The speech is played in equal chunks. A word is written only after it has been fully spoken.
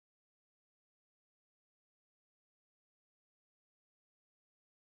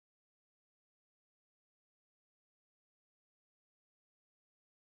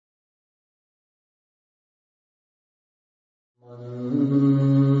मंत्रमूलम्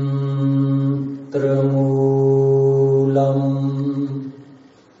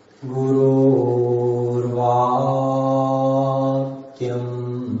गुरोर्वाक्यम्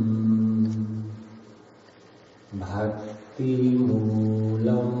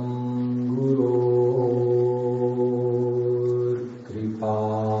भक्तिमूलम् गुरोर्कृपा।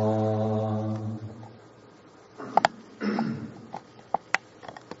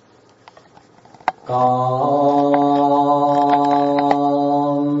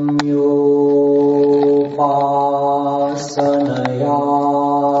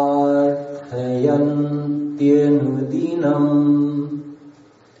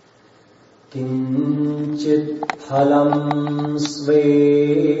 किञ्चित् फलम् स्वेप्सितम्।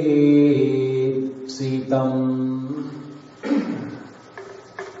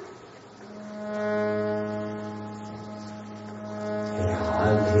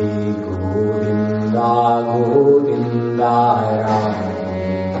 Radhe Govinda Govinda Radhe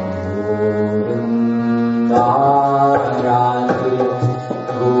Govinda Radhe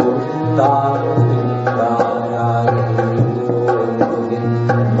Govinda Govinda Radhe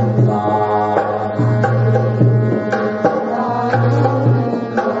Govinda.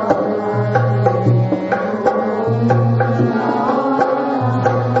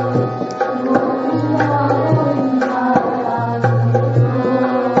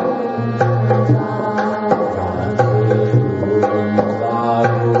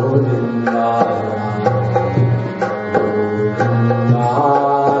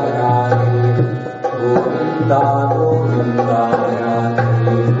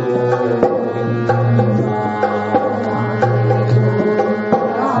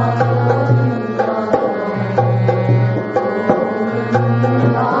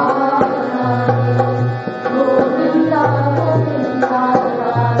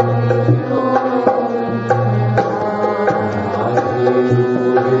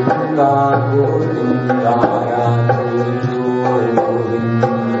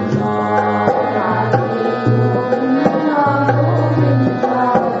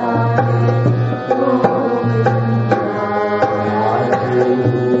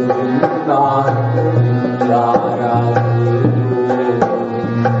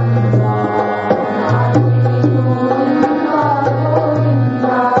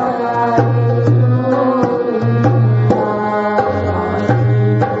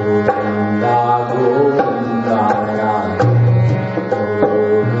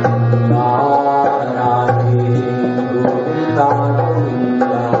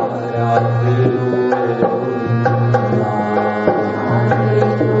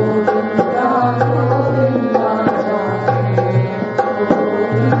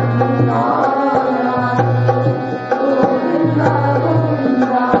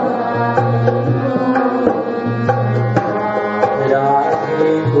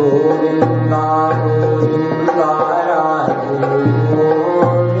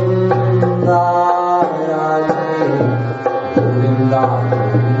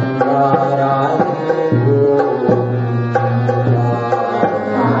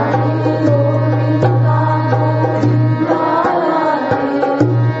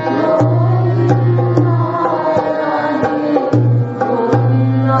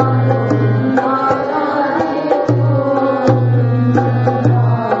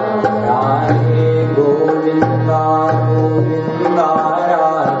 Go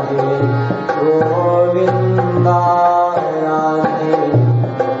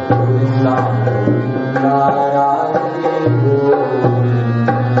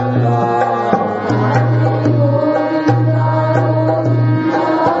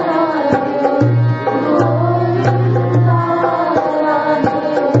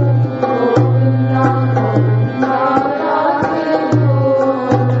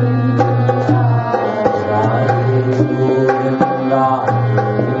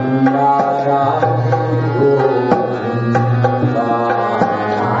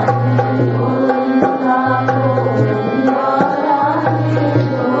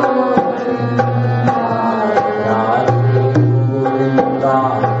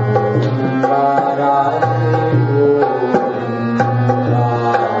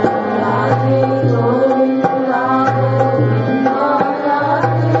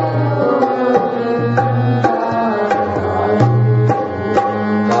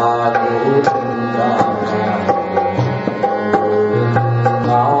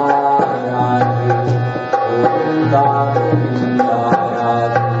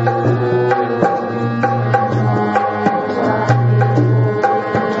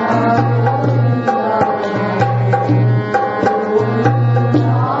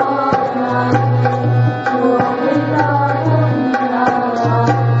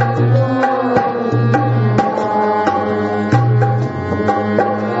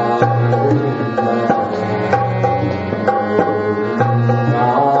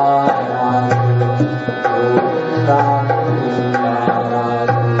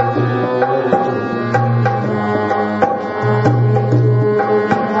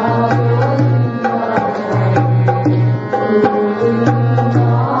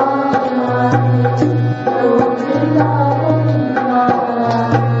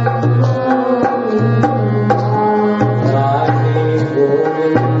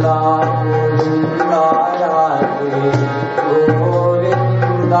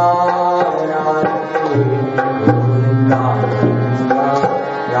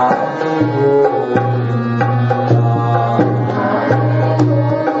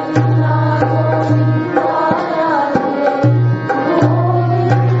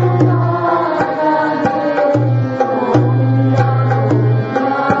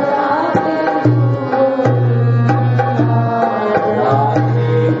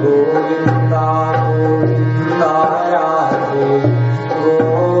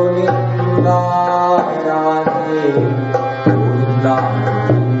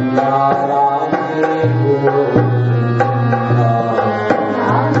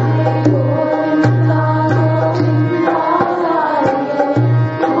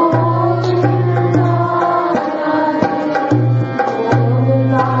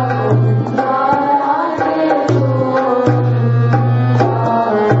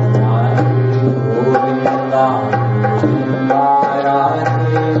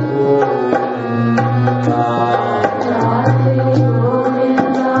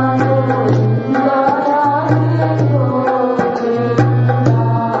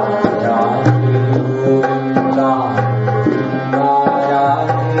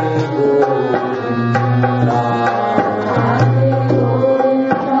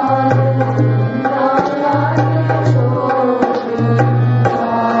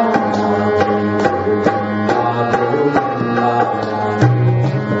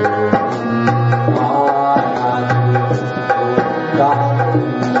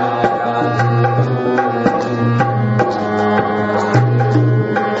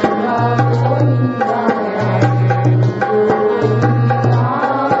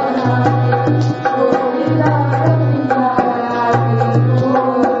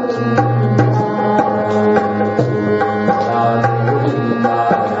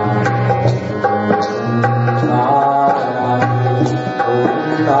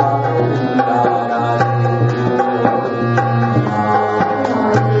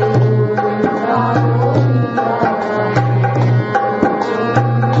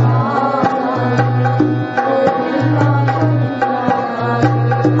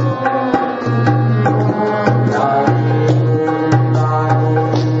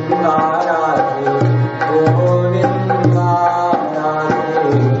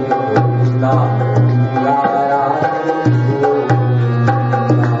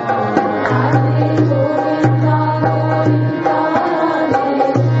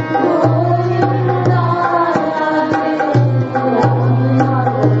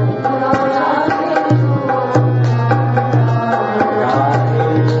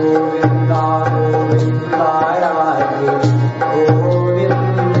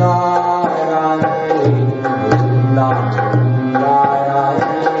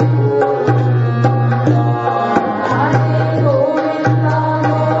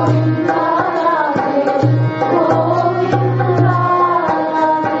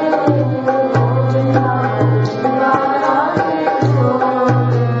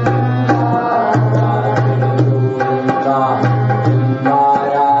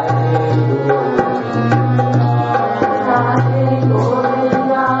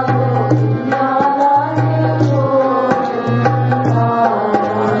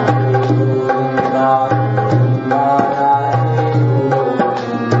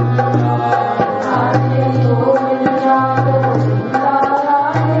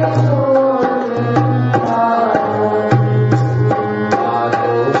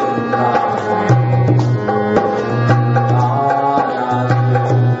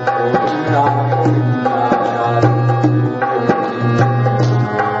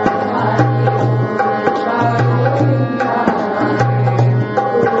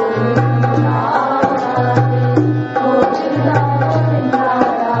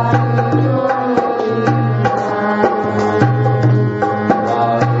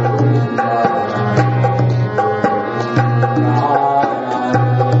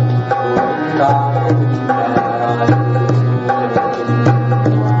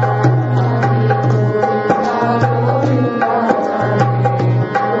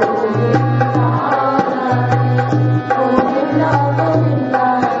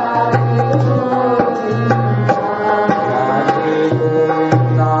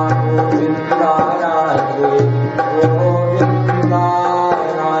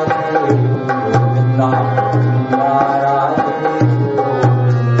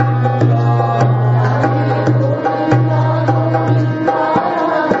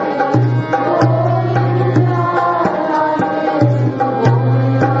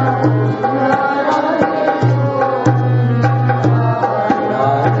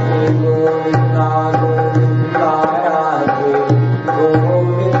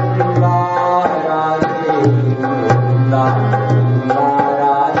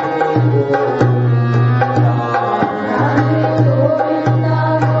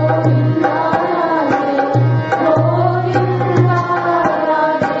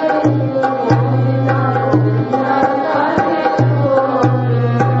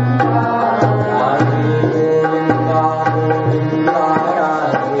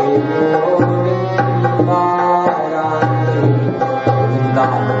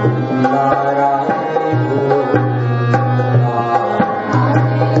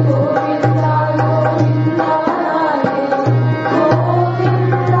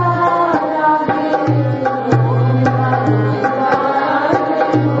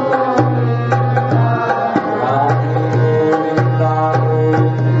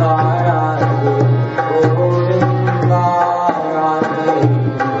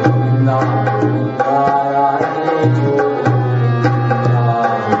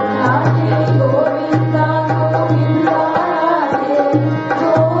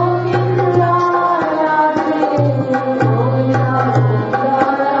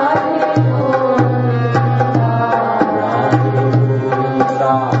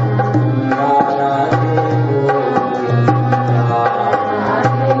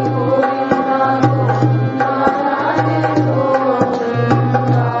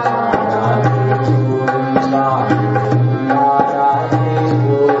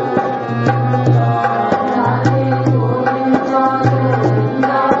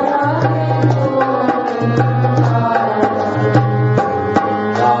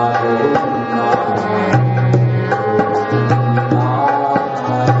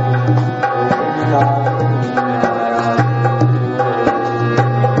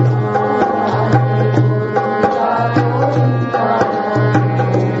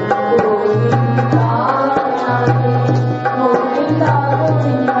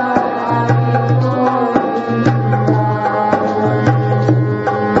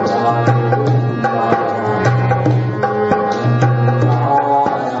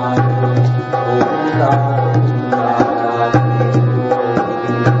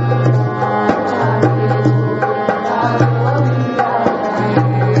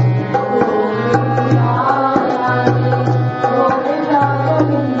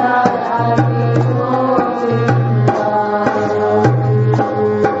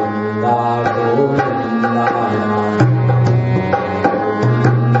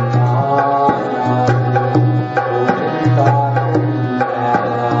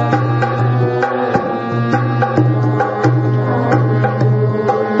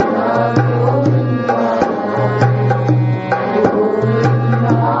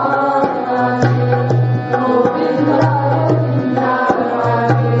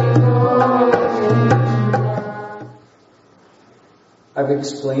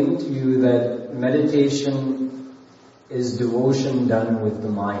explained to you that meditation is devotion done with the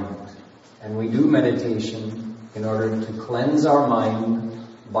mind. And we do meditation in order to cleanse our mind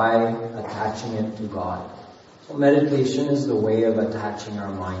by attaching it to God. So meditation is the way of attaching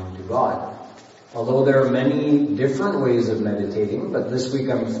our mind to God. Although there are many different ways of meditating, but this week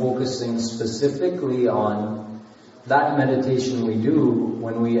I'm focusing specifically on that meditation we do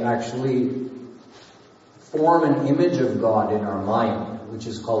when we actually form an image of God in our mind, which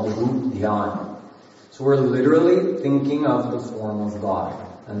is called Rup Dhyan. So we're literally thinking of the form of God.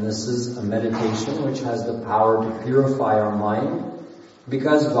 And this is a meditation which has the power to purify our mind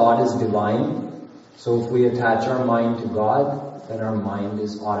because God is divine. So if we attach our mind to God, then our mind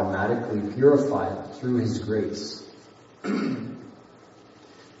is automatically purified through His grace.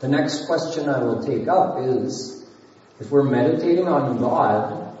 The next question I will take up is, if we're meditating on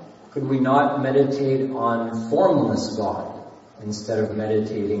God, could we not meditate on formless God instead of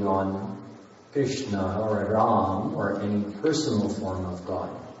meditating on Krishna or Ram or any personal form of God?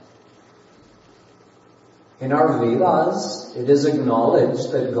 In our Vedas, it is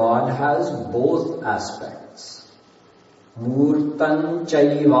acknowledged that God has both aspects. Murtan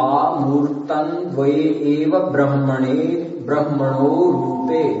chaiva murtan dvaye eva brahmane brahmano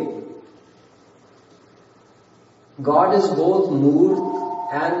rupe. God is both murt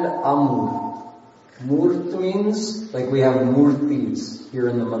and amurt. Murt means, like we have murtis here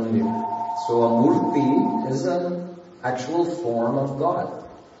in the mandir. So a murti is an actual form of God.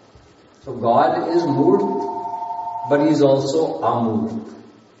 So God is murt, but He's also amurt.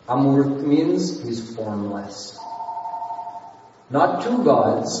 Amurt means He's formless. Not two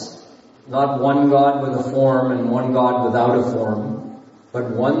gods, not one God with a form and one God without a form,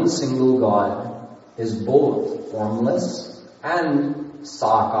 but one single God is both formless and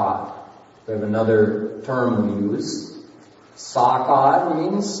sakar. We have another term we use. Sakar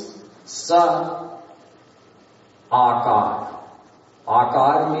means sa akar.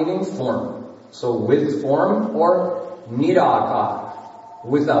 Akar meaning form. So with form, or nirakar,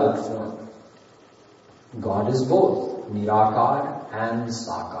 without form. God is both Nirakar and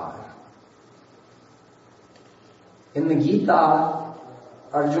Sakar. In the Gita,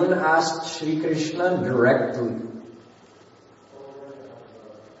 Arjuna asked Sri Krishna directly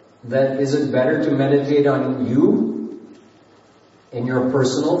that is it better to meditate on you in your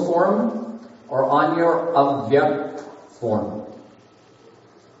personal form or on your avyakt form?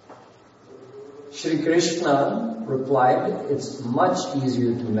 Sri Krishna replied, it's much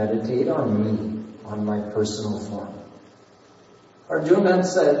easier to meditate on me, on my personal form. Arjuna had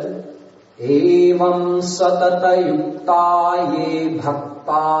said, Evam satata yukta ye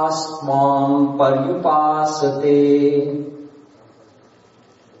bhaktas mam paryupasate.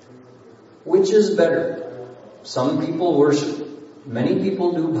 Which is better? Some people worship, many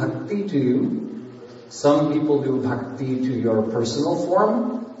people do bhakti to you. Some people do bhakti to your personal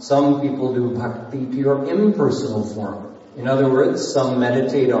form. Some people do bhakti to your impersonal form. In other words, some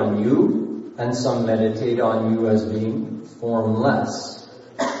meditate on you and some meditate on you as being formless.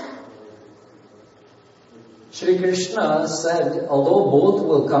 Shri Krishna said, although both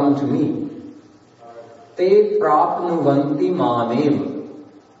will come to me, te prapnuvanti mamev.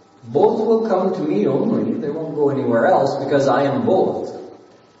 Both will come to me only, they won't go anywhere else because I am both.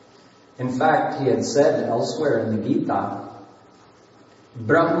 In fact, he had said elsewhere in the Gita,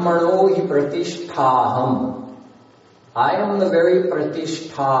 Brahmano hi pratisthaham. I am the very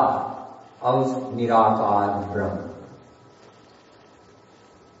pratishtha of Nirakar Brahma.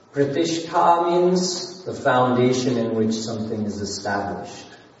 Pratishtha means the foundation in which something is established.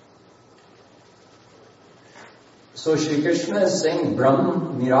 So Shri Krishna is saying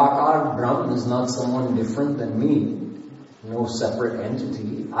Brahm, Nirakar Brahm is not someone different than me. No separate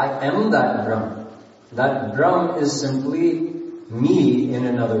entity. I am that Brahm. That Brahm is simply me in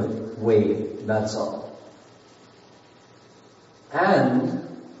another way. That's all. And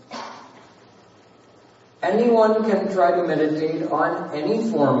anyone can try to meditate on any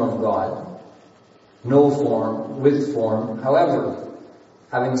form of God. No form, with form. However,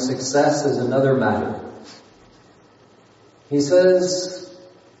 having success is another matter. He says,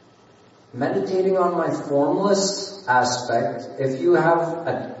 meditating on my formless aspect, if you have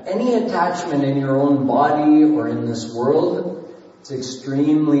any attachment in your own body or in this world, it's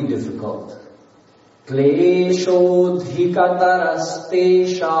extremely difficult.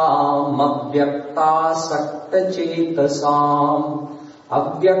 Kleshodhikatarastesham avyakta sakta chetasam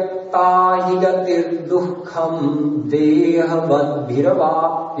avyakta higatir dukkham dehabad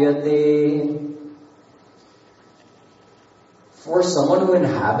bhiravapyate. For someone who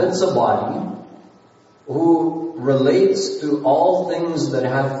inhabits a body, who relates to all things that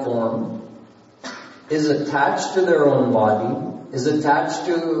have form, is attached to their own body, is attached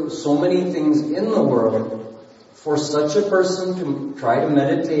to so many things in the world, for such a person to try to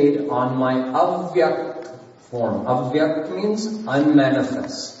meditate on my avyakt form. Avyakt means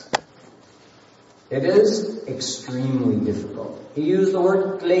unmanifest. It is extremely difficult. He used the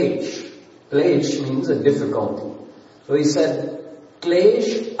word klesh. Klesh means a difficulty. So he said,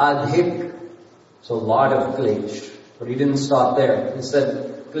 klesh adhik. So a lot of klesh. But he didn't stop there. He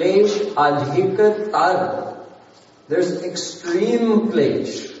said, klesh adhikat ad. There's extreme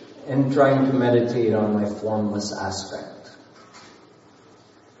klesh in trying to meditate on my formless aspect.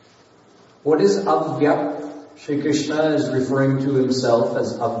 What is avyakt? Shri Krishna is referring to himself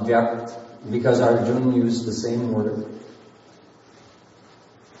as avyakt because Arjuna used the same word.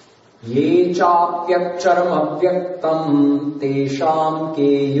 Ye chapyakcharam avyaktam tesham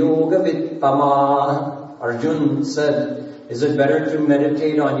ke yoga vittama. Arjuna said, is it better to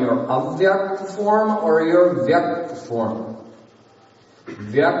meditate on your avyakt form or your vyakt form?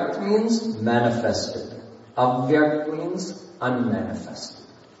 Vyakt means manifested. Avyakt means unmanifested.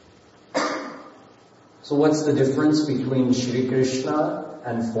 So what's the difference between Shri Krishna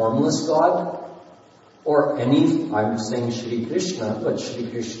and formless God? Or I'm saying Shri Krishna, but Shri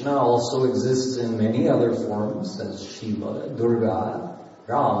Krishna also exists in many other forms, as Shiva, Durga,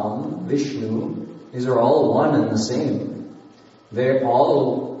 Ram, Vishnu. These are all one and the same. They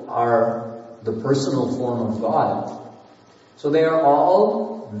all are the personal form of God. So they are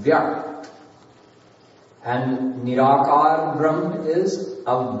all vyakt. And Nirakar Brahm is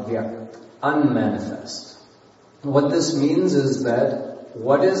avyakt, unmanifest. What this means is that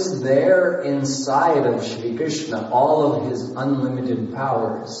what is there inside of Shri Krishna, all of his unlimited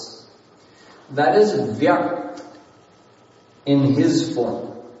powers, that is vyakt in his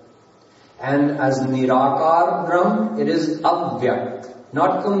form. And as Nirakar Brahm, it is avyakt.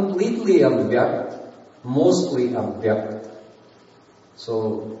 Not completely avyakt, mostly avyakt.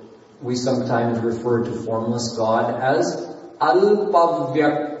 So we sometimes refer to formless God as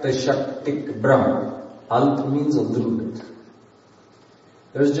Alpavyakta Shaktik Brahm. Alp means a little bit.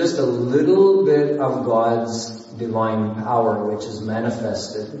 There's just a little bit of God's divine power which is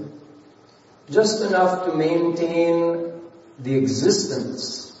manifested. Just enough to maintain the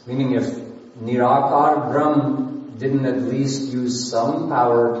existence. Meaning if Nirakar Brahm didn't at least use some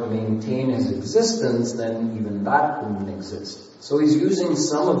power to maintain his existence, then even that wouldn't exist. So he's using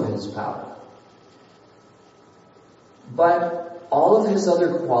some of his power. But all of his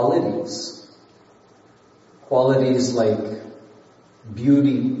other qualities like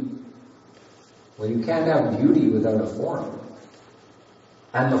beauty, well, you can't have beauty without a form.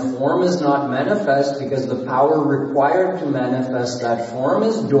 And the form is not manifest because the power required to manifest that form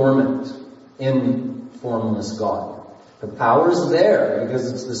is dormant in formless God. The power is there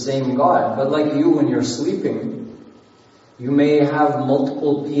because it's the same God. But like you, when you're sleeping, you may have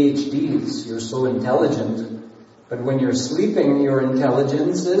multiple PhDs. You're so intelligent. But when you're sleeping, your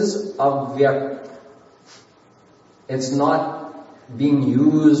intelligence is avyakt. It's not being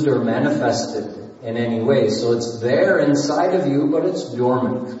used or manifested in any way. So it's there inside of you, but it's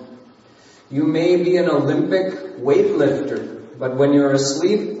dormant. You may be an Olympic weightlifter, but when you're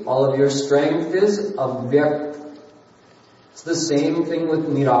asleep, all of your strength is avyakt. It's the same thing with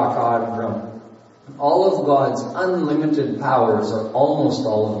Nirakar Brahm. All of God's unlimited powers, or almost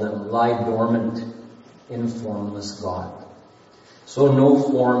all of them, lie dormant in formless God. So no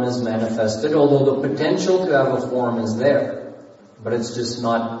form is manifested, although the potential to have a form is there, but it's just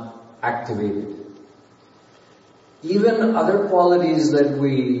not activated. Even other qualities that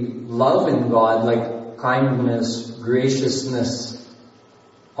we love in God, like kindness, graciousness,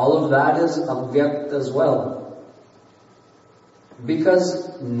 all of that is avyakt as well. Because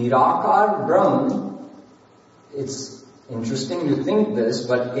Nirakar Brahm, it's interesting to think this,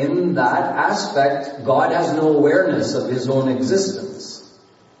 but in that aspect, God has no awareness of his own existence.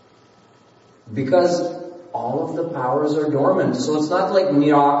 Because all of the powers are dormant. So it's not like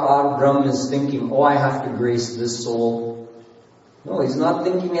Nirakar Brahm is thinking, oh, I have to grace this soul. No, he's not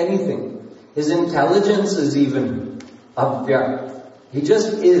thinking anything. His intelligence is even avyakt. He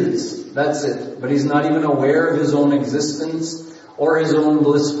just is. That's it. But he's not even aware of his own existence or his own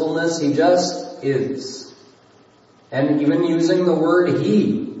blissfulness. He just is. And even using the word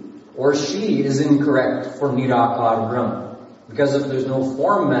he or she is incorrect for Nirakar Brahm. Because if there's no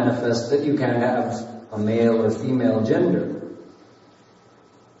form manifested, you can't have a male or female gender.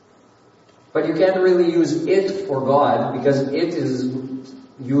 But you can't really use it for God because it is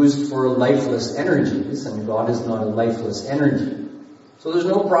used for lifeless energies and God is not a lifeless energy. So there's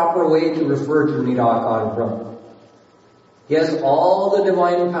no proper way to refer to Nirakar Brahma. He has all the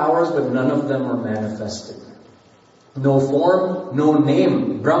divine powers, but none of them are manifested. No form, no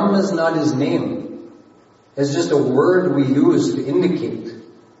name. Brahma is not his name. It's just a word we use to indicate.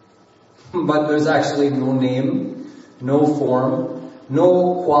 But there's actually no name, no form,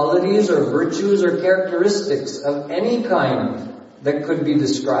 no qualities or virtues or characteristics of any kind that could be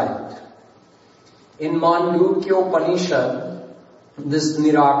described. In Mandukya Upanishad, this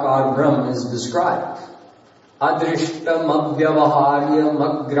Nirakar Brahma is described. Adrishtam avyavaharyam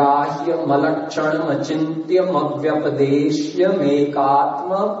agrahyam alakchanam achintyam avyapodeshyam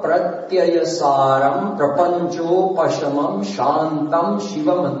ekatma pratyyasaram prapancho pashamam shantam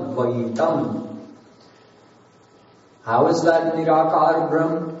shivam advaitam. How is that Nirakar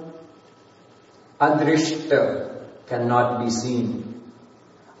Brahma? Adrishta, cannot be seen.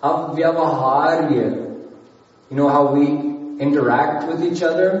 Avyavaharya, you know how we interact with each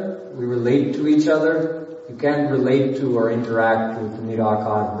other? We relate to each other. You can't relate to or interact with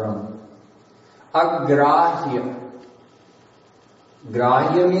Nirakar Brahma. Agrahya.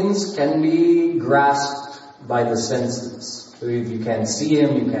 Grahya means can be grasped by the senses. So if you can't see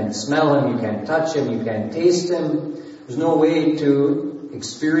him, you can't smell him, you can't touch him, you can't taste him. There's no way to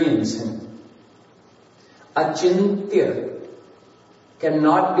experience him. Achintya.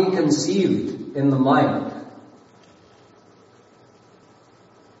 Cannot be conceived in the mind.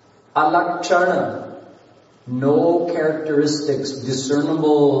 Alakshana. No characteristics,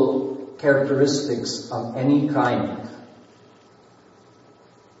 discernible characteristics of any kind.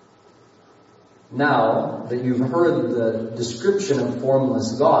 Now that you've heard the description of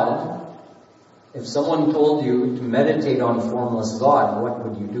formless God, if someone told you to meditate on formless God, what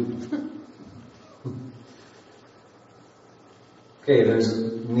would you do? Okay, there's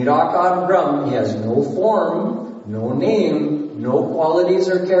Nirakar Brahma. He has no form, no name, no qualities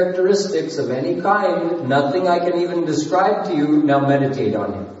or characteristics of any kind, nothing I can even describe to you. Now meditate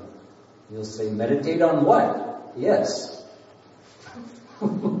on him. You'll say, meditate on what? Yes.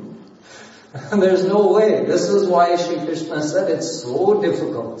 There's no way. This is why Shri Krishna said it's so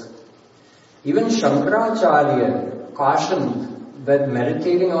difficult. Even Shankaracharya cautioned that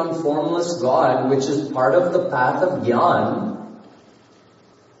meditating on formless God, which is part of the path of Jnana,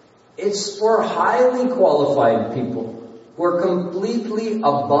 it's for highly qualified people who are completely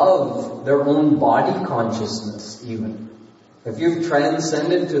above their own body consciousness even. If you've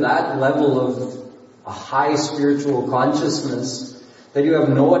transcended to that level of a high spiritual consciousness, that you have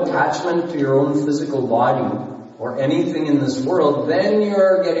no attachment to your own physical body or anything in this world, then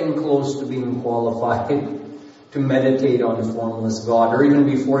you're getting close to being qualified to meditate on formless God. Or even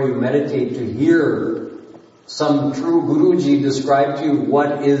before you meditate, to hear some true Guruji describe to you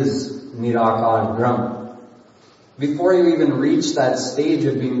what is Nirakar Brahma. Before you even reach that stage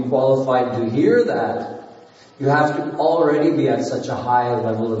of being qualified to hear that, you have to already be at such a high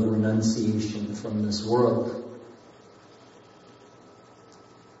level of renunciation from this world.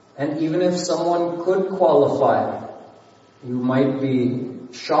 And even if someone could qualify, you might be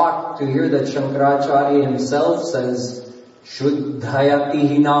shocked to hear that Shankaracharya himself says, Shuddhayati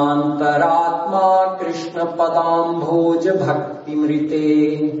hinantaratma Krishna padam bhoja bhakti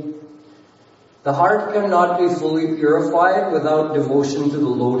mrite. The heart cannot be fully purified without devotion to the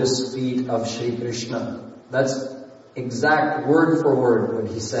lotus feet of Shri Krishna. That's exact word for word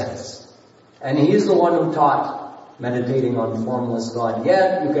what he says. And he is the one who taught meditating on formless God.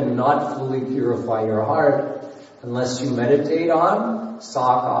 Yet you cannot fully purify your heart unless you meditate on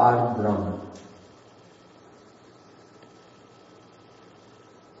Sakar Brahma.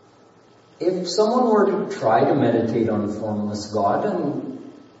 If someone were to try to meditate on formless God,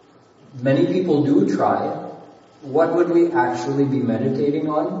 and many people do try, what would we actually be meditating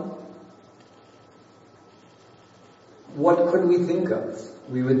on? What could we think of?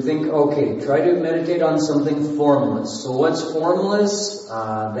 We would think, okay, try to meditate on something formless. So what's formless?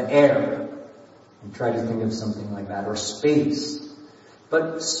 The air. And try to think of something like that. Or space.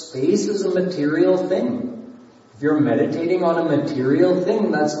 But space is a material thing. If you're meditating on a material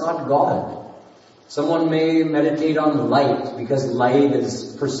thing, that's not God. Someone may meditate on light, because light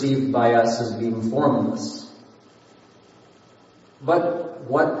is perceived by us as being formless. But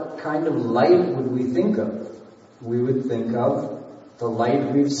what kind of light would we think of? We would think of the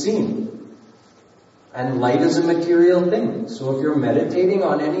light we've seen. And light is a material thing. So if you're meditating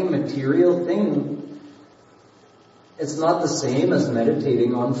on any material thing, it's not the same as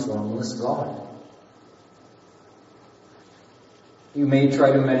meditating on formless God. You may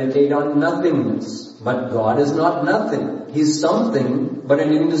try to meditate on nothingness, but God is not nothing. He's something, but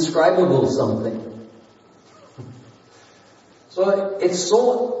an indescribable something. So it's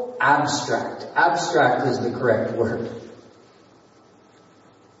so abstract. Abstract is the correct word.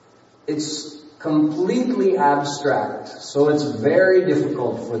 It's completely abstract, so it's very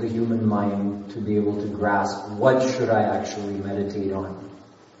difficult for the human mind to be able to grasp what should I actually meditate on.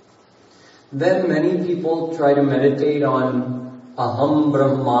 Then many people try to meditate on Aham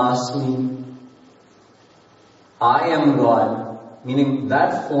Brahmasmi, I am God, meaning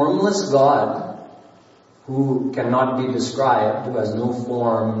that formless God who cannot be described, who has no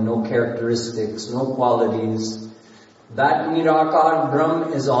form, no characteristics, no qualities. That Nirakar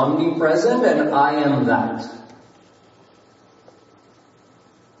Brahm is omnipresent and I am that.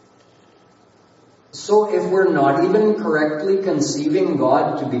 So if we're not even correctly conceiving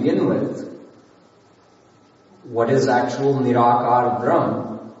God to begin with, what is actual Nirakar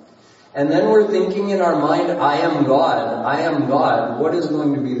Brahm? And then we're thinking in our mind, I am God, what is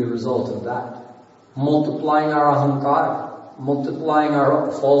going to be the result of that? Multiplying our ahankar, multiplying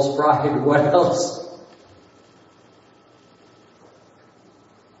our false pride, what else?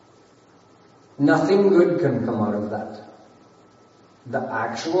 Nothing good can come out of that. The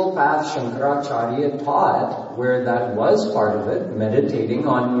actual path Shankaracharya taught, where that was part of it, meditating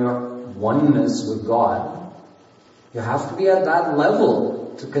on your oneness with God, you have to be at that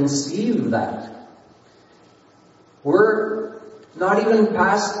level to conceive that. We're not even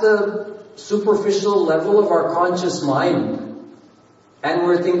past the superficial level of our conscious mind. And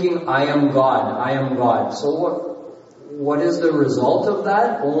we're thinking, I am God. So what is the result of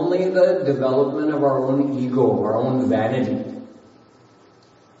that? Only the development of our own ego, our own vanity.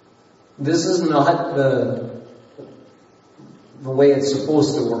 This is not the way it's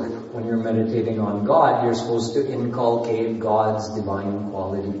supposed to work. When you're meditating on God, you're supposed to inculcate God's divine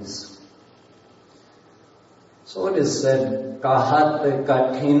qualities. So it is said, Kahat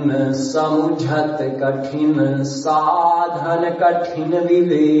kathin samujhat kathin sadhan kathin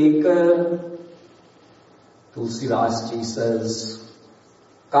vivek. Tulsi Das Ji says,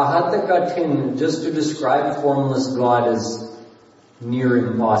 Kahat kathin, just to describe formless God is near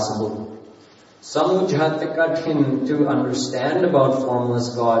impossible. Samujhat kathin, to understand about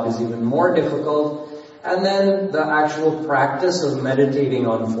formless God is even more difficult. And then the actual practice of meditating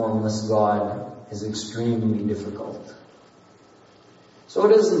on formless God is extremely difficult. So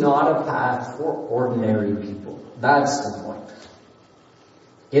it is not a path for ordinary people. That's the point.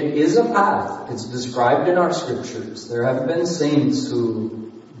 It is a path. It's described in our scriptures. There have been saints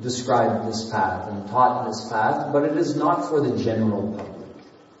who described this path and taught this path, but it is not for the general public.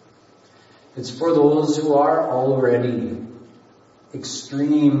 It's for those who are already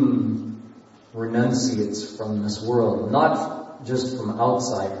extreme renunciates from this world, not just from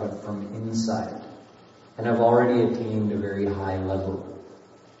outside, but from inside, and have already attained a very high level.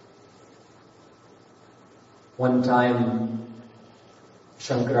 One time,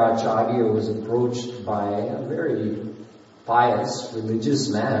 Shankaracharya was approached by a very pious, religious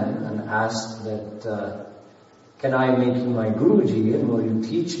man and asked that, can I make you my Guruji and will you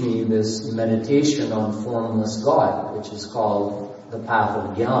teach me this meditation on formless God, which is called the path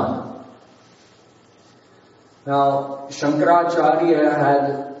of Jnana? Now, Shankaracharya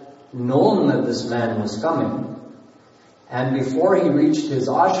had known that this man was coming, and before he reached his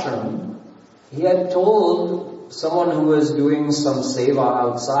ashram, he had told someone who was doing some seva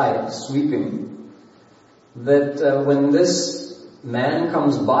outside, sweeping, that when this man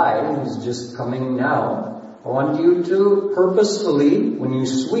comes by, who's just coming now, I want you to purposefully, when you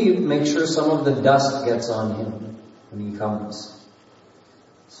sweep, make sure some of the dust gets on him when he comes.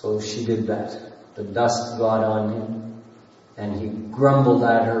 So she did that. The dust got on him, and he grumbled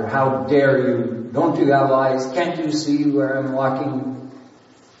at her, how dare you? Don't you have eyes? Can't you see where I'm walking?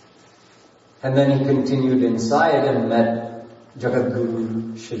 And then he continued inside and met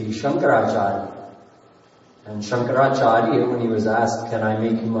Jagadguru Shri Shankaracharya. And Shankaracharya, when he was asked, can I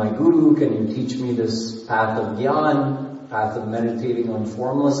make you my guru? Can you teach me this path of Gyan, path of meditating on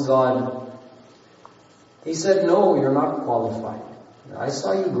formless God? He said, no, you're not qualified. I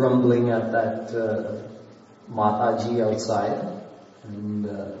saw you grumbling at that Mataji outside, and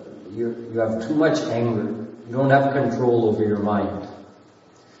you have too much anger. You don't have control over your mind.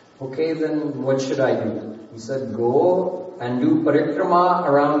 Okay, then what should I do? He said, go and do parikrama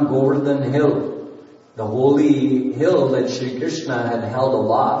around Govardhan Hill, the holy hill that Shri Krishna had held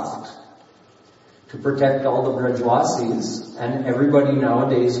aloft to protect all the Brajwasis, and everybody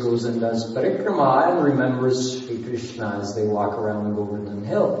nowadays goes and does parikrama and remembers Shri Krishna as they walk around Govardhan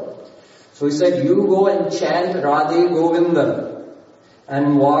Hill. So he said, you go and chant Radhe Govinda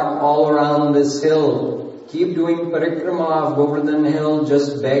and walk all around this hill. Keep doing parikrama of Govardhan Hill,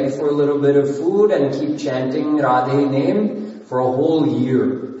 just beg for a little bit of food and keep chanting Radhe name for a whole year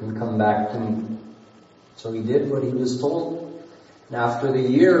and come back to me. So he did what he was told. And after the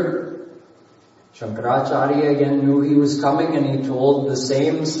year, Shankaracharya again knew he was coming, and he told the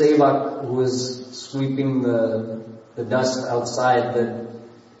same sevak who was sweeping the dust outside that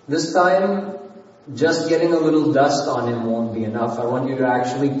this time just getting a little dust on him won't be enough. I want you to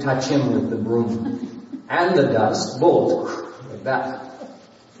actually touch him with the broom and the dust, both, like that.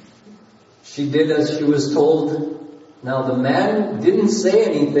 She did as she was told. Now the man didn't say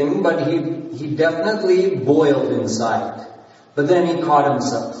anything, but he definitely boiled inside. But then he caught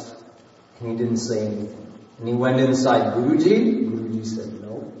himself, and he didn't say anything. And he went inside Guruji. Guruji said,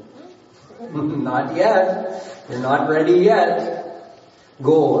 no, not yet. You're not ready yet.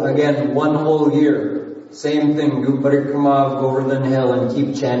 Go again 1 whole year. Same thing, do parikrama of Govardhan Hill and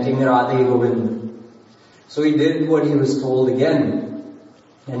keep chanting Radhe Govinda. So he did what he was told again.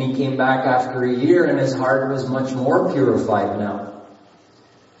 And he came back after a year, and his heart was much more purified now.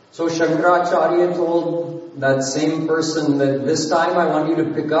 So Shankaracharya told that same person that this time I want you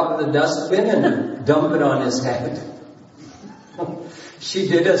to pick up the dustbin and dump it on his head. She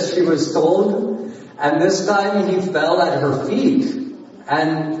did as she was told, and this time he fell at her feet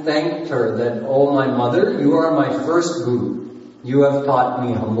and thanked her that, oh my mother, you are my first guru. You have taught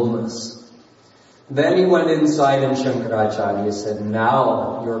me humbleness. Then he went inside, and Shankaracharya said,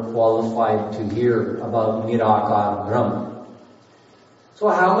 now you're qualified to hear about Nirakar Brahma. So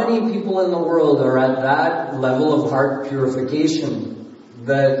how many people in the world are at that level of heart purification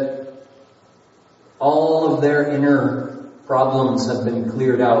that all of their inner problems have been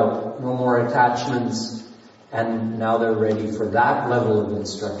cleared out, no more attachments, and now they're ready for that level of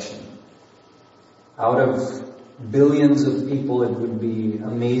instruction? Out of billions of people, it would be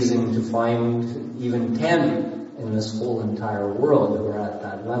amazing to find even 10 in this whole entire world who are at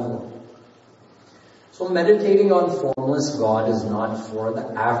that level. So meditating on formless God is not for the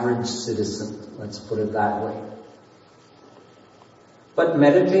average citizen, let's put it that way. But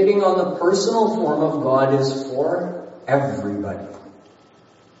meditating on the personal form of God is for everybody.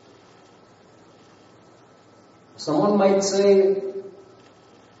 Someone might say,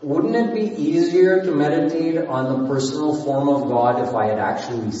 wouldn't it be easier to meditate on the personal form of God if I had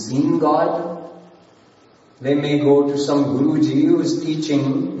actually seen God? They may go to some Guruji who is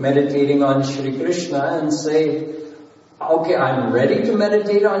teaching, meditating on Shri Krishna, and say, okay, I'm ready to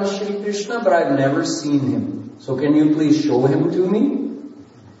meditate on Shri Krishna, but I've never seen him. So can you please show him to me?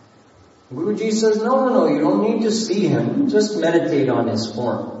 Guruji says, no, you don't need to see him, just meditate on his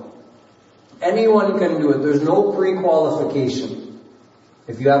form. Anyone can do it, there's no pre-qualification.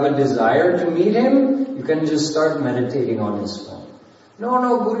 If you have a desire to meet him, you can just start meditating on his form. No,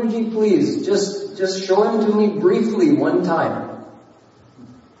 Guruji, please, just show him to me briefly one time.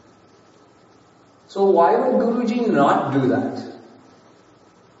 So why would Guruji not do that?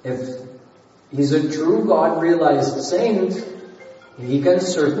 If he's a true God-realized saint, he can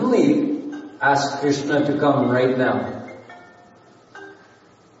certainly ask Krishna to come right now.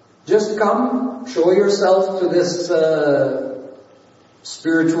 Just come, show yourself to this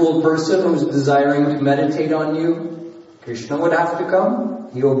spiritual person who's desiring to meditate on you. Krishna would have to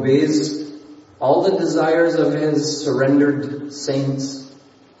come. He obeys all the desires of his surrendered saints.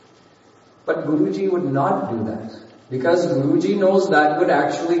 But Guruji would not do that, because Guruji knows that would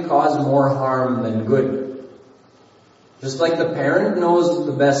actually cause more harm than good. Just like the parent knows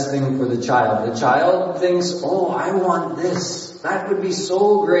the best thing for the child. The child thinks, oh, I want this. That would be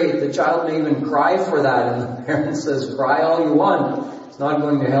so great. The child may even cry for that, and the parent says, cry all you want. It's not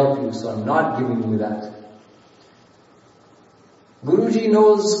going to help you, so I'm not giving you that. Guruji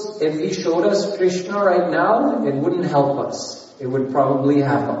knows if he showed us Krishna right now, it wouldn't help us. It would probably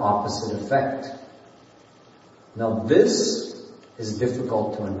have the opposite effect. Now this is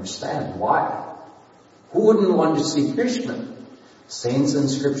difficult to understand. Why? Who wouldn't want to see Krishna? Saints and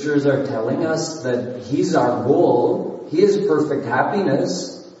scriptures are telling us that he's our goal. He is perfect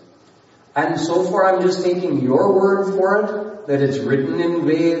happiness. And so far I'm just taking your word for it, that it's written in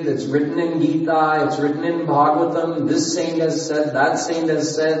Ved, it's written in Gita, it's written in Bhagavatam, this saint has said, that saint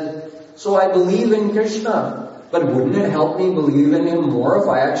has said. So I believe in Krishna. But wouldn't it help me believe in him more if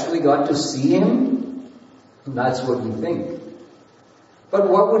I actually got to see him? That's what we think. But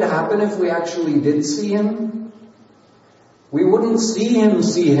what would happen if we actually did see him? We wouldn't see him.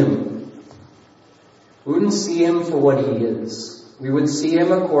 We wouldn't see him for what he is. We would see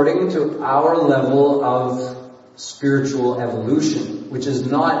him according to our level of spiritual evolution, which is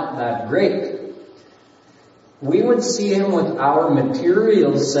not that great. We would see him with our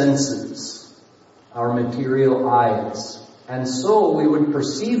material senses, our material eyes. And so we would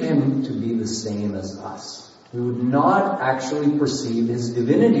perceive him to be the same as us. We would not actually perceive his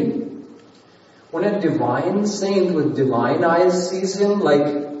divinity. When a divine saint with divine eyes sees him,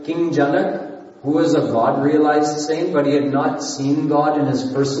 like King Janak, who was a God-realized saint, but he had not seen God in his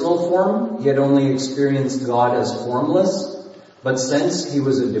personal form. He had only experienced God as formless. But since he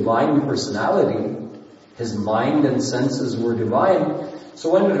was a divine personality, his mind and senses were divine.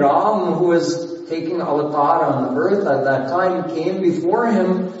 So when Ram, who was taking avatar on the earth at that time, came before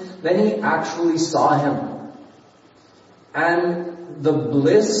him, then he actually saw him. And the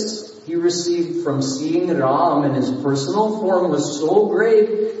bliss he received from seeing Ram in his personal form was so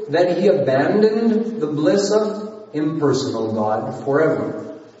great that he abandoned the bliss of impersonal God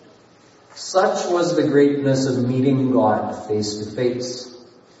forever. Such was the greatness of meeting God face to face.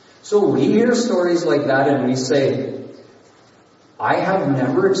 So we hear stories like that and we say, I have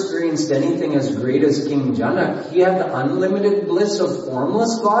never experienced anything as great as King Janak. He had the unlimited bliss of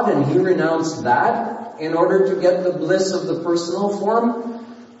formless God and he renounced that in order to get the bliss of the personal form.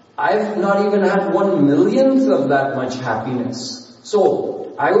 I've not even had 1/1,000,000th of that much happiness.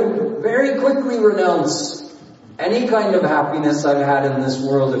 So I would very quickly renounce any kind of happiness I've had in this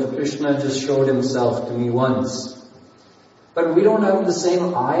world if Krishna just showed himself to me once. But we don't have the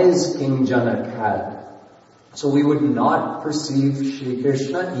same eyes King Janak had. So we would not perceive Shri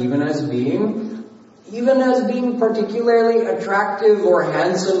Krishna even as being particularly attractive or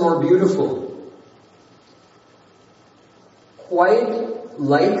handsome or beautiful. Quite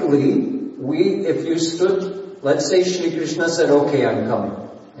likely, if you stood, let's say Shri Krishna said, okay, I'm coming.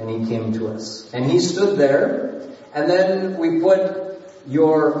 And he came to us. And he stood there, and then we put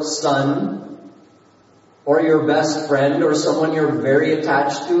your son, or your best friend, or someone you're very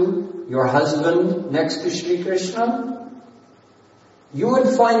attached to, your husband, next to Shri Krishna. You would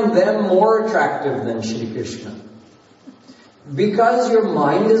find them more attractive than Shri Krishna. Because your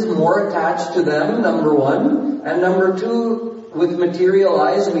mind is more attached to them, number one, and number two, with material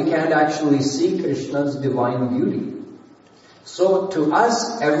eyes, we can't actually see Krishna's divine beauty. So to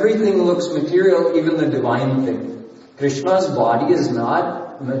us, everything looks material, even the divine thing. Krishna's body is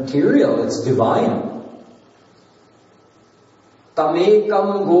not material, it's divine.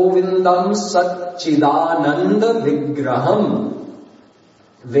 Tamekam Govindam Satchidananda Vigraham.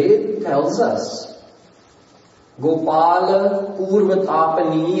 Ved tells us. Gopala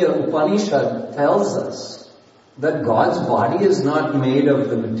Purvatapaniya Upanishad tells us that God's body is not made of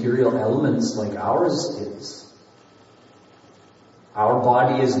the material elements like ours is. Our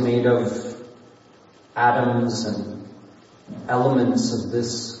body is made of atoms and elements of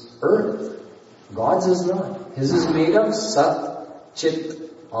this earth. God's is not. His is made of Sat,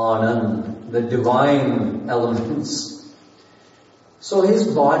 Chit, Anand, the divine elements. So his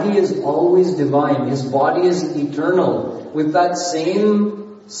body is always divine. His body is eternal. With that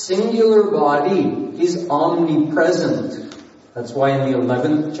same singular body, he's omnipresent. That's why in the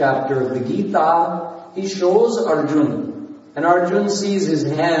 11th chapter of the Gita, he shows Arjuna. And Arjuna sees his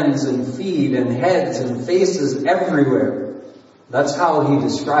hands and feet and heads and faces everywhere. That's how he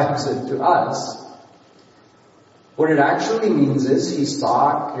describes it to us. What it actually means is he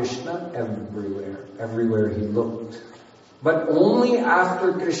saw Krishna everywhere he looked. But only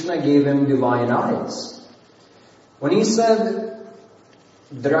after Krishna gave him divine eyes. When he said,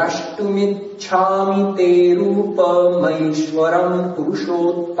 Drashtumichhami te rupa maishwaram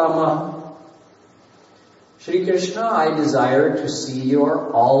purushottama. Shri Krishna, I desire to see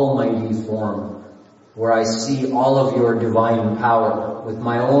your almighty form, where I see all of your divine power with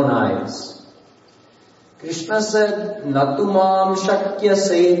my own eyes. Krishna said, Natumam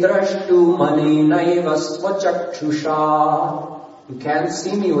shakyase drashtu manenaiva svachakshusha. You can't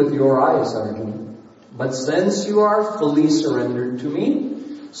see me with your eyes, Arjuna. But since you are fully surrendered to me,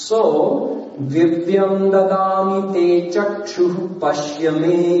 so divyam dadami te chakshuh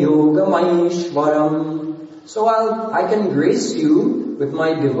pashyame yogamaishwaram. So I can grace you with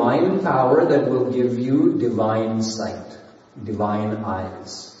my divine power that will give you divine sight, divine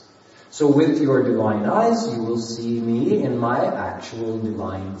eyes. So with your divine eyes, you will see me in my actual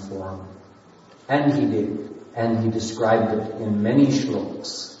divine form. And he did. And he described it in many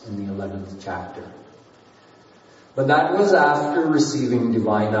shlokas in the 11th chapter. But that was after receiving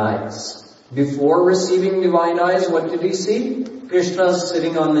divine eyes. Before receiving divine eyes, what did he see? Krishna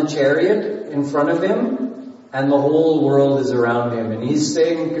sitting on the chariot in front of him, and the whole world is around him. And he's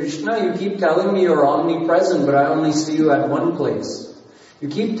saying, Krishna, you keep telling me you're omnipresent, but I only see you at one place. You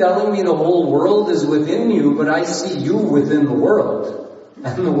keep telling me the whole world is within you, but I see you within the world.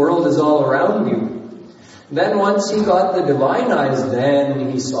 And the world is all around you. Then once he got the divine eyes,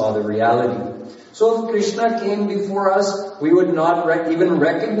 then he saw the reality. So if Krishna came before us, we would not even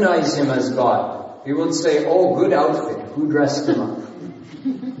recognize him as God. we would say, oh, good outfit. Who dressed him up?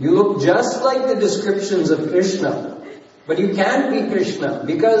 You look just like the descriptions of Krishna. But you can't be Krishna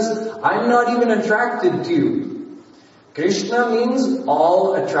because I'm not even attracted to you. Krishna means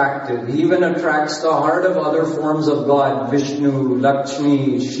all attractive. He even attracts the heart of other forms of God. Vishnu,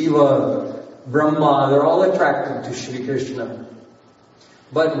 Lakshmi, Shiva, Brahma, they're all attracted to Shri Krishna.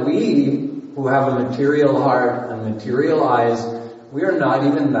 But we, who have a material heart and material eyes, we are not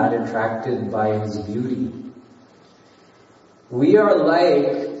even that attracted by His beauty. We are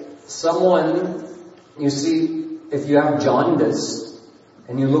like someone, you see, if you have jaundice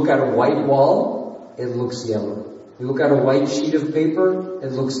and you look at a white wall, it looks yellow. You look at a white sheet of paper,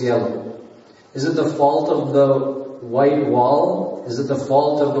 it looks yellow. Is it the fault of the white wall? Is it the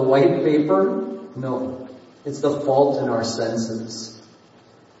fault of the white paper? No. It's the fault in our senses.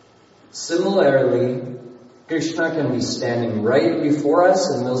 Similarly, Krishna can be standing right before us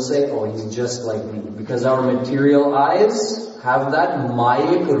and we'll say, oh, he's just like me. Because our material eyes have that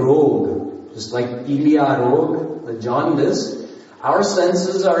Mayik Rog, just like Piliya Rog, the jaundice. Our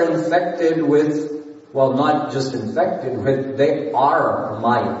senses are infected with, well, not just infected with, they are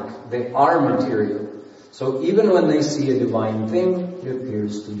Mayik. They are material. So even when they see a divine thing, it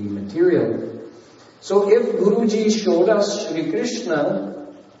appears to be material. So if Guruji showed us Shri Krishna,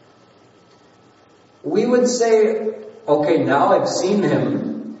 we would say, okay, now I've seen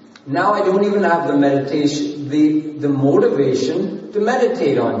him. Now I don't even have the meditation, the motivation to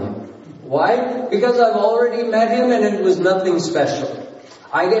meditate on him. Why? Because I've already met him and it was nothing special.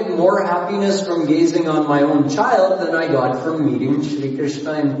 I get more happiness from gazing on my own child than I got from meeting Shri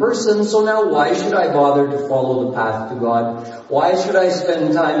Krishna in person. So now why should I bother to follow the path to God? Why should I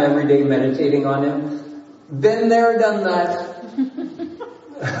spend time every day meditating on him? Been there, done that.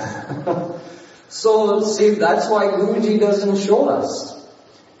 So, see, that's why Guruji doesn't show us.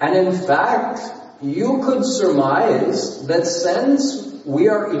 And in fact, you could surmise that since we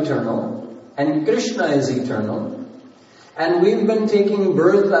are eternal, and Krishna is eternal, and we've been taking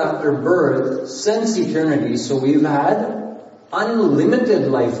birth after birth since eternity, so we've had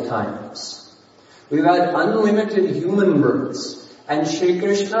unlimited lifetimes. We've had unlimited human births. And Shri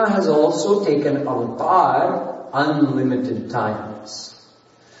Krishna has also taken avatar unlimited times.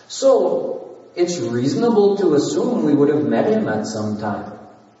 So, it's reasonable to assume we would have met him at some time.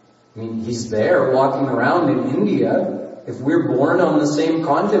 I mean, he's there walking around in India. If we're born on the same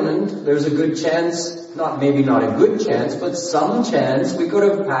continent, there's a good chance, maybe not a good chance, but some chance we could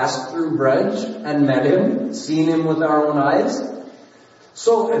have passed through Braj and met him, seen him with our own eyes.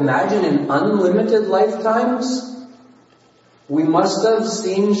 So imagine in unlimited lifetimes, we must have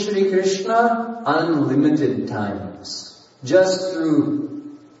seen Shri Krishna unlimited times, just through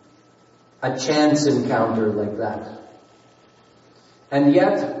a chance encounter like that. And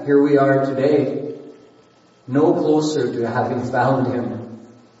yet, here we are today, no closer to having found him.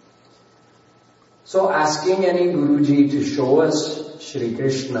 So asking any Guruji to show us Shri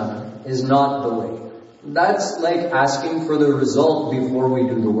Krishna is not the way. That's like asking for the result before we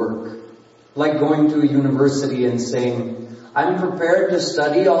do the work. Like going to a university and saying, I'm prepared to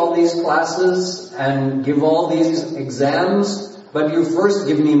study all these classes and give all these exams, but you first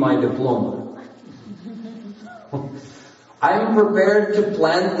give me my diploma. I'm prepared to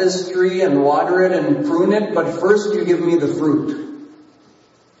plant this tree and water it and prune it, but first you give me the fruit.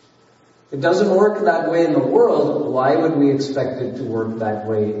 It doesn't work that way in the world. Why would we expect it to work that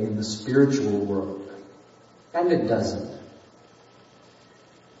way in the spiritual world? And it doesn't.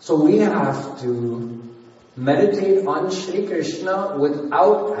 So we have to meditate on Shri Krishna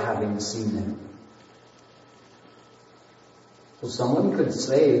without having seen him. So someone could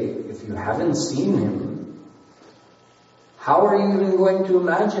say, if you haven't seen him, how are you even going to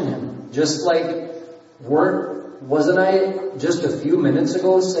imagine him? Just like, wasn't I just a few minutes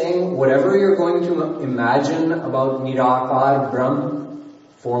ago saying, whatever you're going to imagine about Nirakar, Brahm,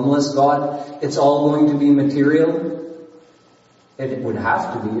 formless God, it's all going to be material? It would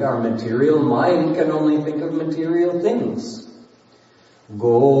have to be. Our material mind can only think of material things.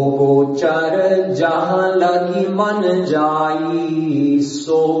 Go gochar jahan lagi man jai,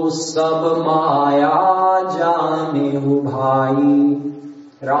 so sab maya jane hu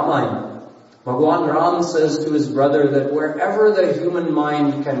bhai. Ramayana. Bhagwan Ram says to his brother that wherever the human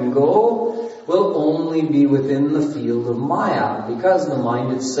mind can go will only be within the field of Maya, because the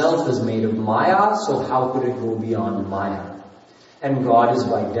mind itself is made of Maya, so how could it go beyond Maya? And God is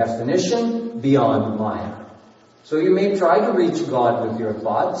by definition beyond Maya. So you may try to reach God with your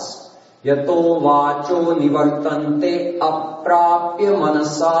thoughts. Yato vacho nivartante aprapya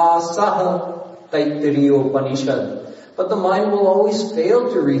manasa saha. Taittiriya Upanishad. But the mind will always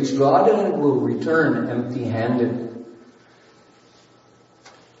fail to reach God and it will return empty-handed.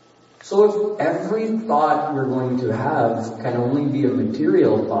 So if every thought we're going to have can only be a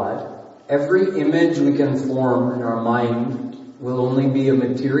material thought, every image we can form in our mind will only be a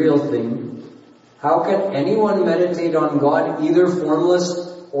material thing, how can anyone meditate on God, either formless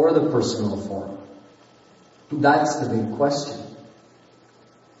or the personal form? That's the big question.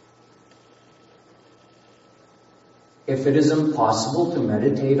 If it is impossible to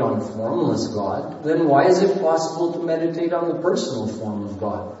meditate on formless God, then why is it possible to meditate on the personal form of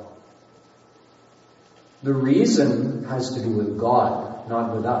God? The reason has to do with God,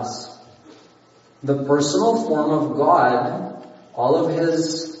 not with us. The personal form of God, all of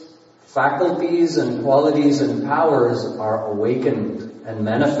His faculties and qualities and powers are awakened and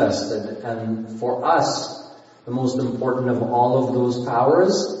manifested. And for us, the most important of all of those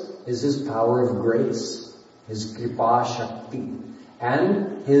powers is His power of grace, His Kripa Shakti,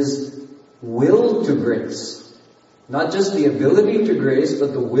 and His will to grace. Not just the ability to grace,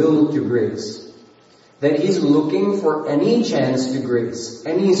 but the will to grace. That He's looking for any chance to grace,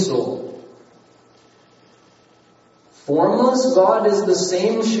 any soul. Formless God is the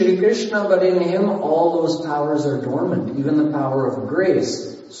same Shri Krishna, but in Him all those powers are dormant, even the power of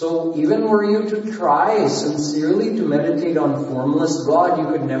grace. So even were you to try sincerely to meditate on formless God, you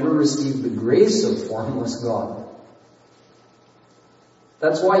could never receive the grace of formless God.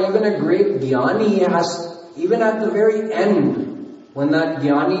 That's why even a great jnani has, even at the very end, when that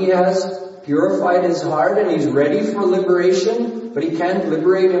jnani has purified his heart and he's ready for liberation, but he can't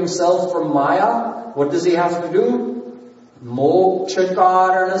liberate himself from Maya, what does he have to do?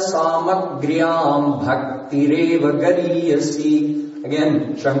 Moksha-karana samagriyam bhaktireva gariyasi.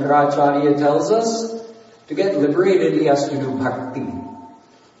 Again, Shankaracharya tells us, to get liberated he has to do bhakti.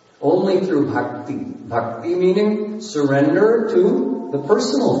 Only through bhakti. Bhakti meaning surrender to the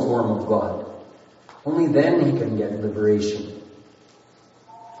personal form of God. Only then he can get liberation.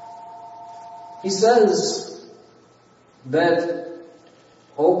 He says that,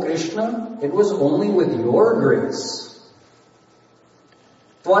 O Krishna, it was only with your grace,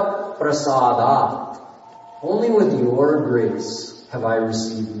 Tvat prasadat, only with your grace have I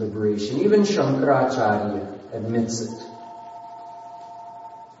received liberation. Even Shankaracharya admits it.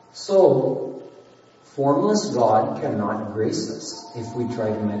 So, formless God cannot grace us if we try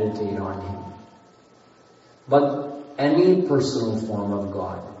to meditate on Him. But any personal form of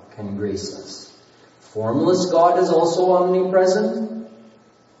God can grace us. Formless God is also omnipresent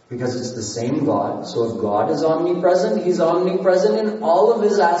because it's the same God. So if God is omnipresent, He's omnipresent in all of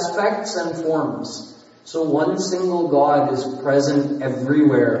His aspects and forms. So one single God is present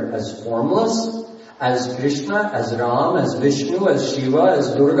everywhere as formless, as Krishna, as Ram, as Vishnu, as Shiva,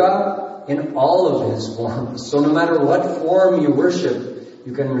 as Durga, in all of His forms. So no matter what form you worship,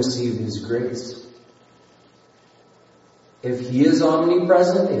 you can receive His grace. If He is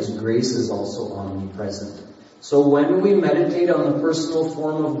omnipresent, His grace is also omnipresent. So when we meditate on the personal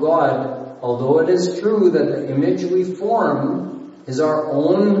form of God, although it is true that the image we form is our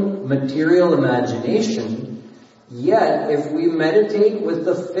own material imagination, yet if we meditate with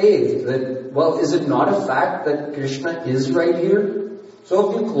the faith that, well, is it not a fact that Krishna is right here? So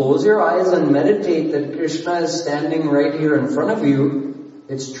if you close your eyes and meditate that Krishna is standing right here in front of you,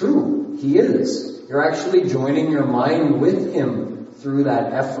 it's true, He is. You're actually joining your mind with Him through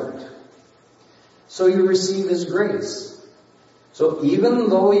that effort. So you receive His grace. So even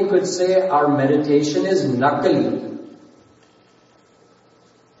though you could say our meditation is nakali,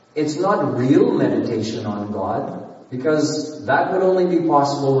 it's not real meditation on God, because that would only be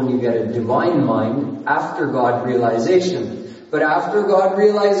possible when you get a divine mind after God realization. But after God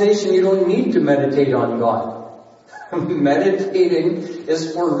realization, you don't need to meditate on God. Meditating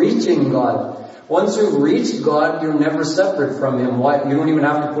is for reaching God. Once you've reached God, you're never separate from Him. You don't even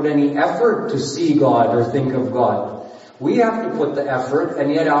have to put any effort to see God or think of God. We have to put the effort,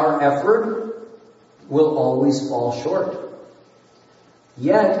 and yet our effort will always fall short.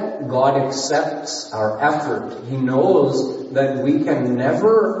 Yet, God accepts our effort. He knows that we can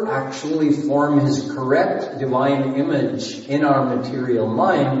never actually form His correct divine image in our material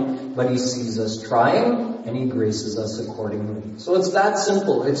mind, but He sees us trying, and He graces us accordingly. So it's that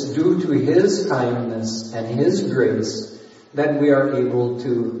simple. It's due to His kindness and His grace that we are able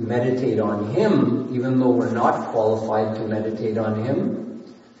to meditate on Him, even though we're not qualified to meditate on Him.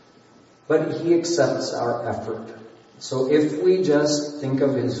 But He accepts our effort. So if we just think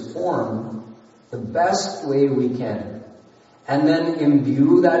of His form the best way we can, and then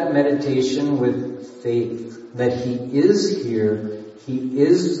imbue that meditation with faith that He is here, He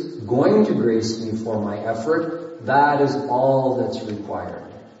is going to grace me for my effort, that is all that's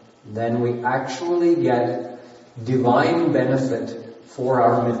required. Then we actually get divine benefit for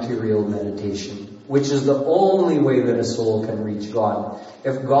our material meditation, which is the only way that a soul can reach God.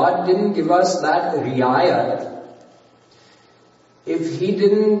 If God didn't give us that riayat, if He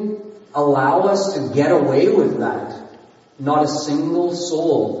didn't allow us to get away with that, not a single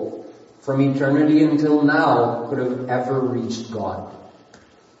soul from eternity until now could have ever reached God.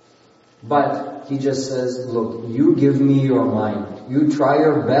 But He just says, look, you give me your mind. You try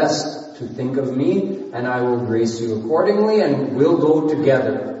your best to think of me, and I will grace you accordingly, and we'll go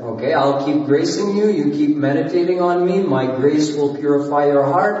together. Okay, I'll keep gracing you. You keep meditating on me. My grace will purify your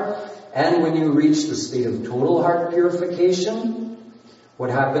heart. And when you reach the state of total heart purification, what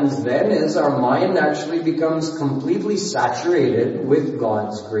happens then is our mind actually becomes completely saturated with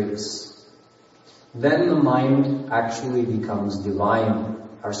God's grace. Then the mind actually becomes divine.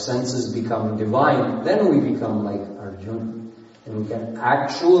 Our senses become divine. Then we become like Arjuna. And we can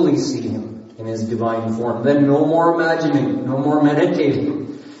actually see Him in His divine form. Then no more imagining, no more meditating.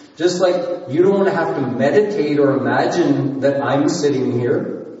 Just like you don't have to meditate or imagine that I'm sitting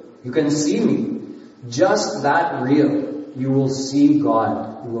here. You can see me. Just that real. You will see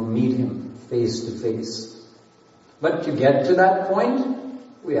God. You will meet Him face to face. But to get to that point,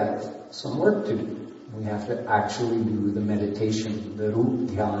 we have some work to do. We have to actually do the meditation, the Rup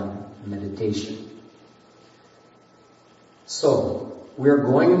Dhyan meditation. So, we're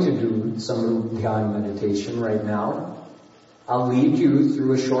going to do some Rup Dhyan meditation right now. I'll lead you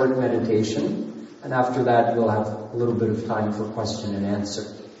through a short meditation, and after that we'll have a little bit of time for question and answer.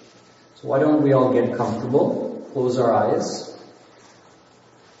 So why don't we all get comfortable, close our eyes.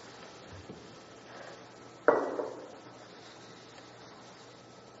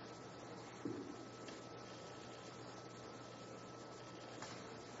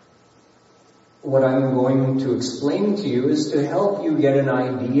 What I'm going to explain to you is to help you get an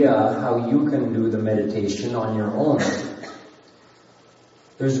idea how you can do the meditation on your own.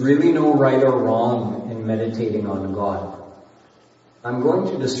 There's really no right or wrong in meditating on God. I'm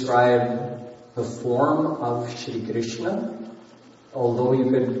going to describe the form of Shri Krishna, although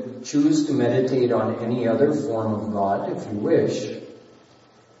you could choose to meditate on any other form of God if you wish.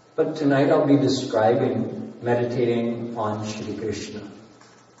 But tonight I'll be describing meditating on Shri Krishna.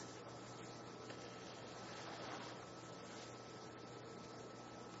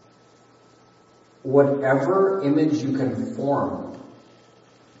 Whatever image you can form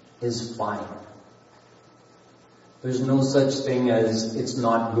is fine. There's no such thing as it's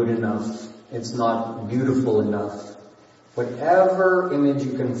not good enough, it's not beautiful enough. Whatever image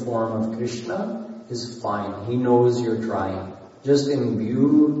you can form of Krishna is fine. He knows you're trying. Just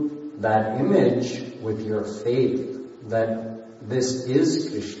imbue that image with your faith that this is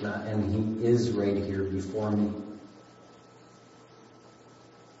Krishna and He is right here before me.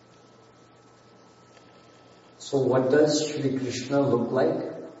 So what does Shri Krishna look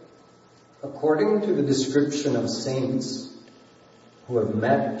like? According to the description of saints who have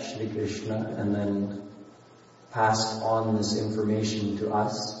met Shri Krishna and then passed on this information to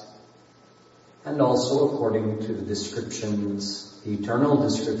us, and also according to the descriptions, the eternal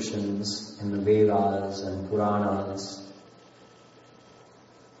descriptions in the Vedas and Puranas,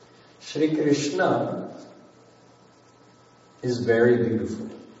 Shri Krishna is very beautiful.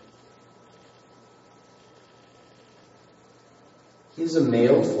 He's a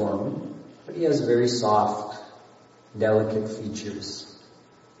male form, but he has very soft, delicate features.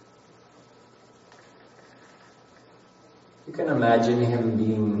 You can imagine him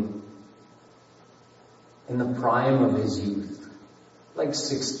being in the prime of his youth, like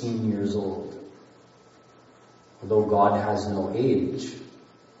 16 years old. Although God has no age,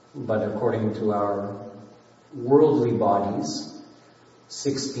 but according to our worldly bodies,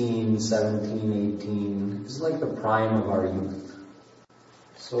 16, 17, 18 is like the prime of our youth.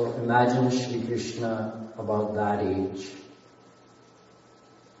 So imagine Shri Krishna about that age.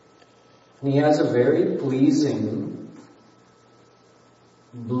 And he has a very pleasing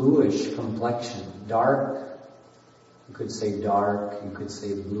bluish complexion, dark. You could say dark, you could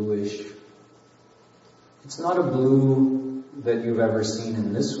say bluish. It's not a blue that you've ever seen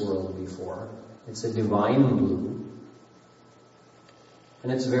in this world before. It's a divine blue.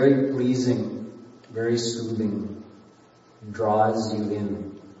 And it's very pleasing, very soothing, draws you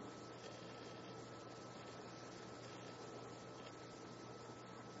in.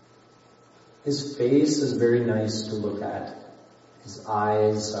 His face is very nice to look at. His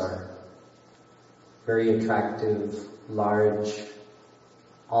eyes are very attractive, large,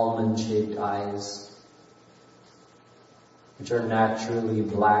 almond-shaped eyes, which are naturally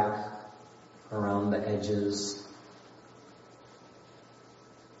black around the edges,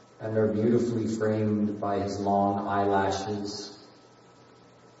 and are beautifully framed by his long eyelashes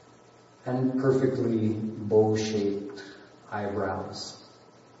and perfectly bow-shaped eyebrows.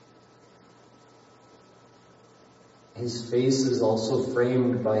 His face is also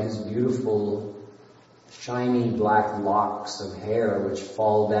framed by his beautiful, shiny black locks of hair which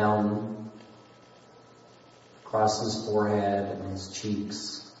fall down across his forehead and his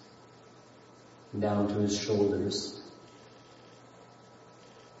cheeks, down to his shoulders.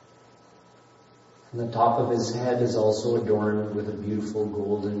 And the top of his head is also adorned with a beautiful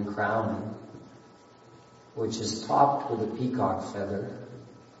golden crown, which is topped with a peacock feather,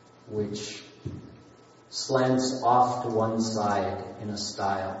 which slants off to one side in a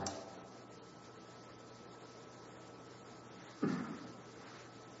style.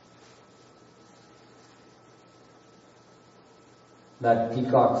 That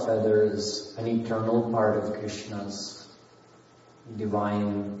peacock feather is an eternal part of Krishna's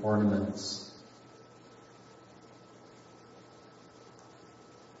divine ornaments.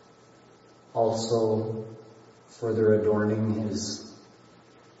 Also, further adorning his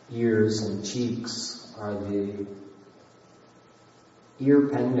ears and cheeks are the ear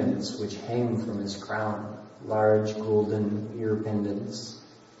pendants which hang from his crown, large golden ear pendants,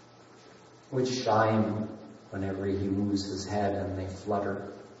 which shine whenever he moves his head and they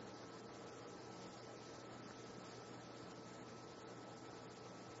flutter.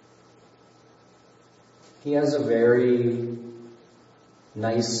 He has a very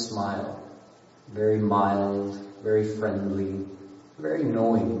nice smile, very mild, very friendly, very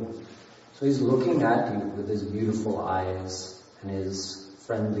knowing. So he's looking at you with his beautiful eyes and his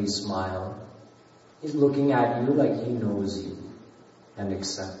friendly smile. He's looking at you like he knows you and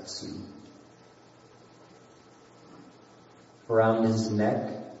accepts you. Around his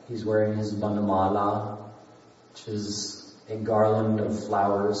neck, he's wearing his banamala, which is a garland of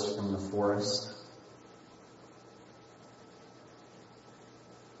flowers from the forest.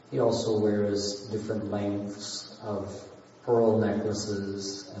 He also wears different lengths of pearl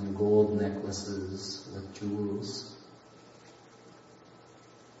necklaces and gold necklaces with jewels.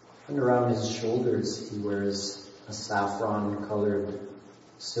 And around his shoulders he wears a saffron-colored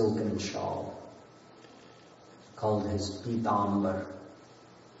silken shawl called his pitambar.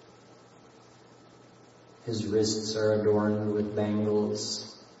 His wrists are adorned with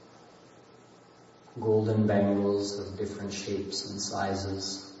bangles, golden bangles of different shapes and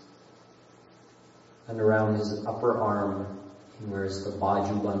sizes. And around his upper arm, he wears the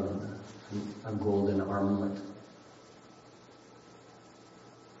bajuban, a golden armlet.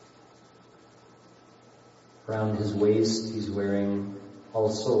 Around his waist, he's wearing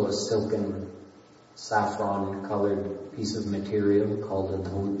also a silken, saffron-colored piece of material called a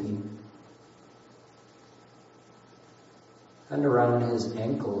dhoti. And around his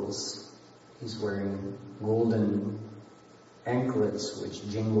ankles, he's wearing golden anklets which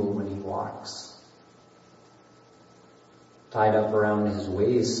jingle when he walks. Tied up around his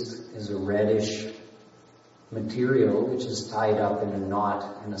waist is a reddish material which is tied up in a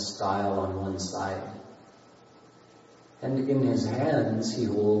knot in a style on one side. And in his hands he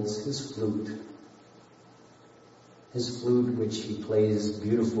holds his flute which he plays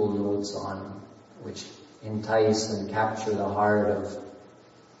beautiful notes on, which entice and capture the heart of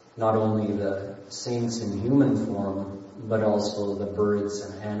not only the saints in human form, but also the birds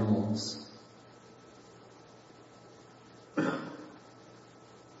and animals.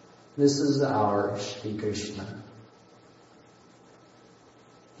 This is our Shri Krishna.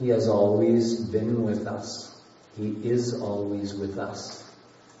 He has always been with us. He is always with us.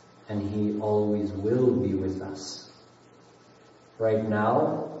 And He always will be with us. Right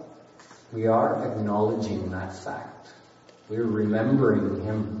now, we are acknowledging that fact. We're remembering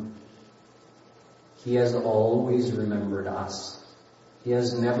Him. He has always remembered us. He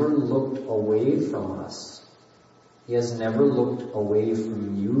has never looked away from us. He has never looked away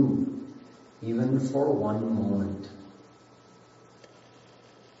from you, even for one moment.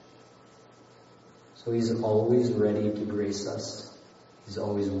 So He's always ready to grace us. He's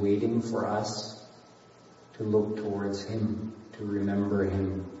always waiting for us to look towards Him, to remember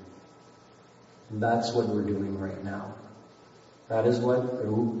Him. And that's what we're doing right now. That is what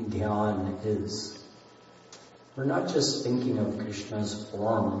Rup Dhyan is. We're not just thinking of Krishna's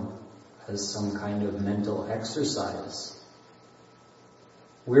form as some kind of mental exercise.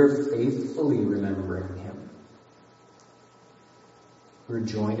 We're faithfully remembering Him. We're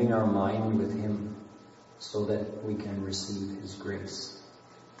joining our mind with Him so that we can receive His grace.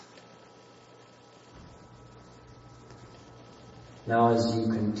 Now, as you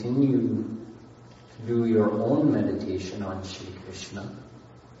continue to do your own meditation on Shri Krishna,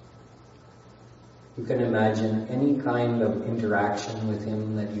 You can imagine any kind of interaction with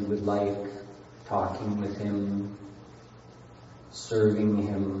Him that you would like, talking with Him, serving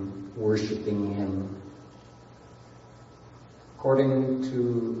Him, worshipping Him, according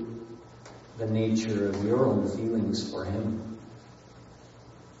to the nature of your own feelings for Him.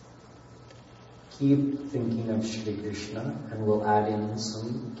 Keep thinking of Shri Krishna, and we'll add in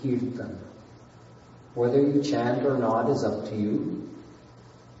some kirtan. Whether you chant or not is up to you,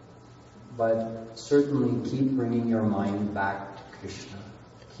 but certainly keep bringing your mind back to Krishna.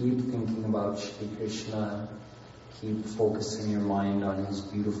 Keep thinking about Shri Krishna. Keep focusing your mind on His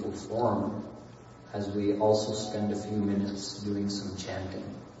beautiful form as we also spend a few minutes doing some chanting.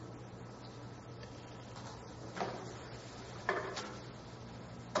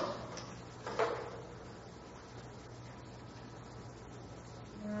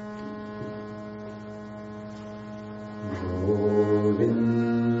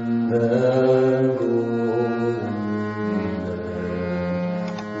 Govinda